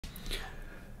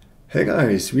Hey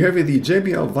guys, we have here the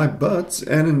JBL VIBE Buds,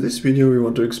 and in this video we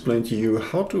want to explain to you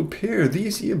how to pair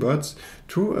these earbuds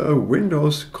to a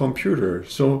Windows computer.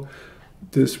 So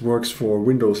this works for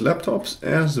Windows laptops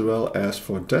as well as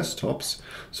for desktops,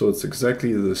 so it's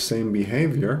exactly the same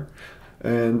behavior.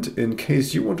 And in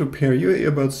case you want to pair your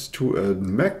earbuds to a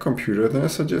Mac computer, then I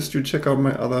suggest you check out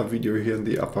my other video here in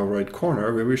the upper right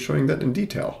corner where we're showing that in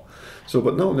detail.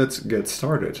 But now let's get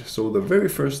started. So the very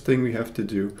first thing we have to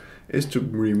do is to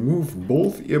remove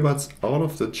both earbuds out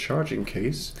of the charging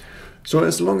case. So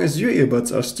as long as your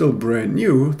earbuds are still brand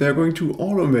new, they're going to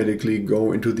automatically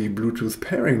go into the Bluetooth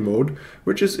pairing mode,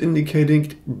 which is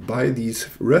indicated by these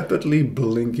rapidly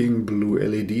blinking blue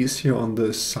LEDs here on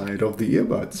the side of the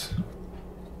earbuds.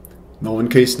 Now, in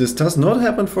case this does not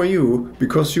happen for you,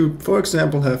 because you, for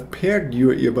example, have paired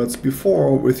your earbuds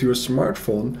before with your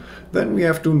smartphone, then we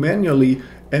have to manually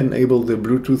enable the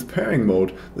Bluetooth pairing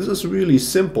mode. This is really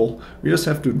simple. We just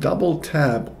have to double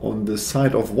tap on the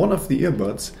side of one of the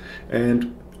earbuds,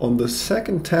 and on the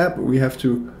second tap we have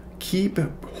to keep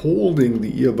holding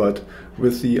the earbud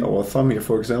with our thumb here,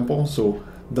 for example. So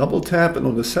double tap, and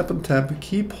on the second tap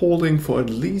keep holding for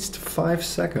at least 5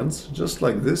 seconds, just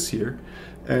like this here.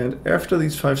 And after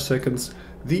these 5 seconds,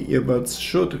 the earbuds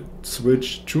should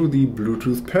switch to the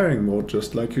Bluetooth pairing mode,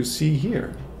 just like you see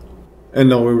here. And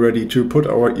now we're ready to put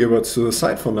our earbuds to the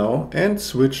side for now and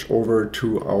switch over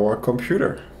to our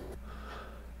computer.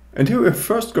 And here we're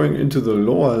first going into the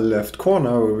lower left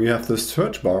corner where we have the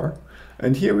search bar,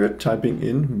 and here we're typing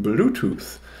in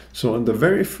Bluetooth. So in the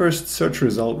very first search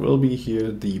result will be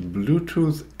here the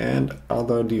Bluetooth and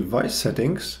other device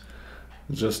settings,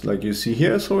 just like you see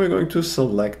here. So we're going to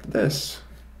select this,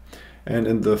 and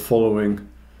in the following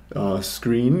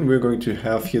screen we're going to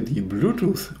have here the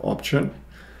Bluetooth option,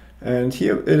 and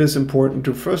here it is important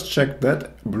to first check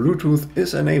that Bluetooth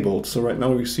is enabled. So right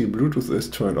now we see Bluetooth is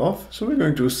turned off, so we're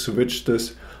going to switch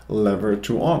this lever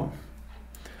to on.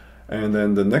 And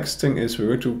then the next thing is we're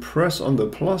going to press on the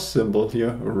plus symbol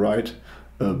here right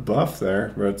above there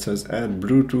where it says add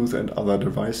Bluetooth and other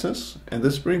devices, and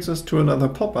this brings us to another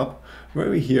pop-up where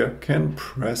we here can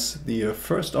press the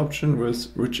first option,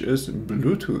 which is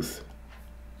Bluetooth.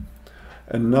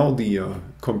 And now the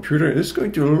computer is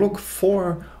going to look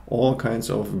for all kinds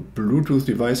of Bluetooth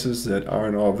devices that are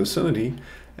in our vicinity,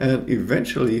 and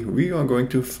eventually we are going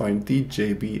to find the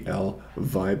JBL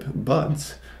VIBE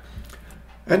Buds.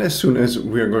 And as soon as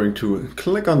we're going to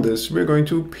click on this, we're going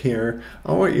to pair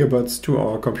our earbuds to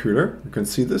our computer. You can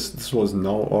see this was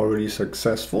now already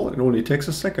successful. It only takes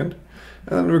a second.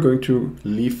 And then we're going to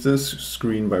leave this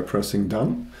screen by pressing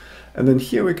done. And then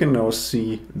here we can now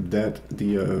see that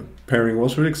the pairing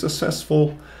was really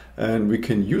successful, and we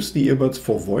can use the earbuds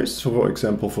for voice, so for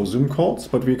example for Zoom calls,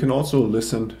 but we can also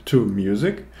listen to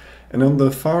music. And on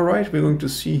the far right, we're going to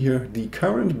see here the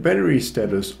current battery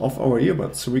status of our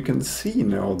earbuds. So we can see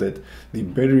now that the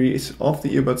batteries of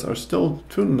the earbuds are still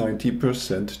to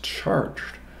 90%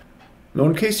 charged. Now,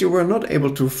 in case you were not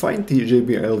able to find the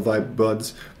JBL VIBE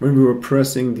Buds when we were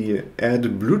pressing the Add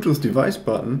Bluetooth Device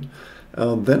button,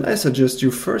 then I suggest you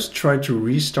first try to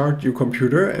restart your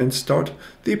computer and start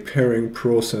the pairing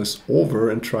process over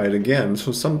and try it again.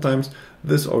 So sometimes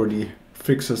this already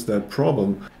fixes that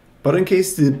problem. But in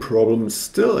case the problem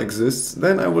still exists,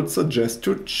 then I would suggest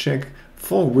to check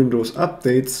for Windows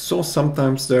updates. So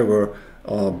sometimes there were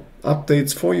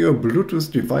updates for your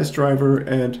Bluetooth device driver,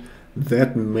 and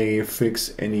that may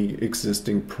fix any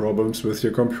existing problems with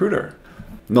your computer.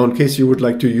 Now, in case you would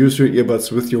like to use your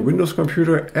earbuds with your Windows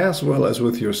computer as well as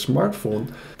with your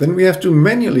smartphone, then we have to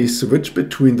manually switch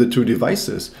between the two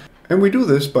devices. And we do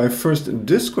this by first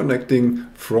disconnecting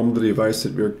from the device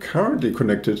that we're currently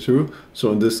connected to.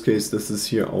 So in this case, this is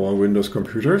here our Windows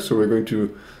computer. So we're going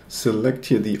to select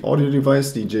here the audio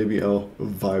device, the JBL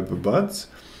VIBE Buds,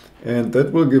 and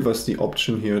that will give us the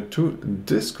option here to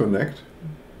disconnect.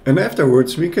 And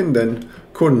afterwards, we can then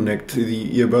connect the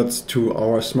earbuds to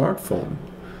our smartphone.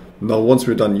 Now, once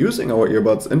we're done using our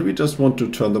earbuds and we just want to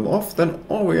turn them off, then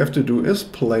all we have to do is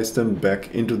place them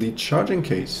back into the charging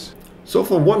case. So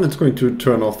for one, it's going to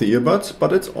turn off the earbuds,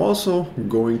 but it's also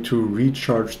going to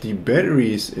recharge the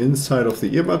batteries inside of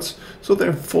the earbuds so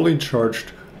they're fully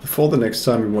charged for the next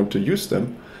time we want to use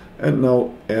them. And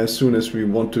now, as soon as we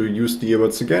want to use the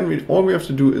earbuds again, all we have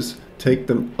to do is take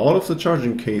them out of the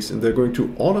charging case, and they're going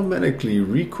to automatically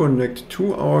reconnect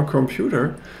to our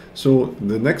computer. So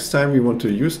the next time we want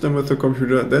to use them with the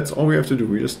computer, that's all we have to do.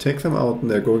 We just take them out and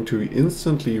they're going to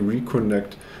instantly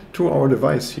reconnect to our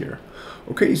device here.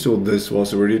 Okay, so this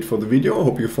was already it for the video. I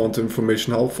hope you found the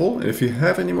information helpful. And if you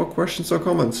have any more questions or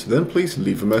comments, then please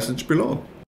leave a message below.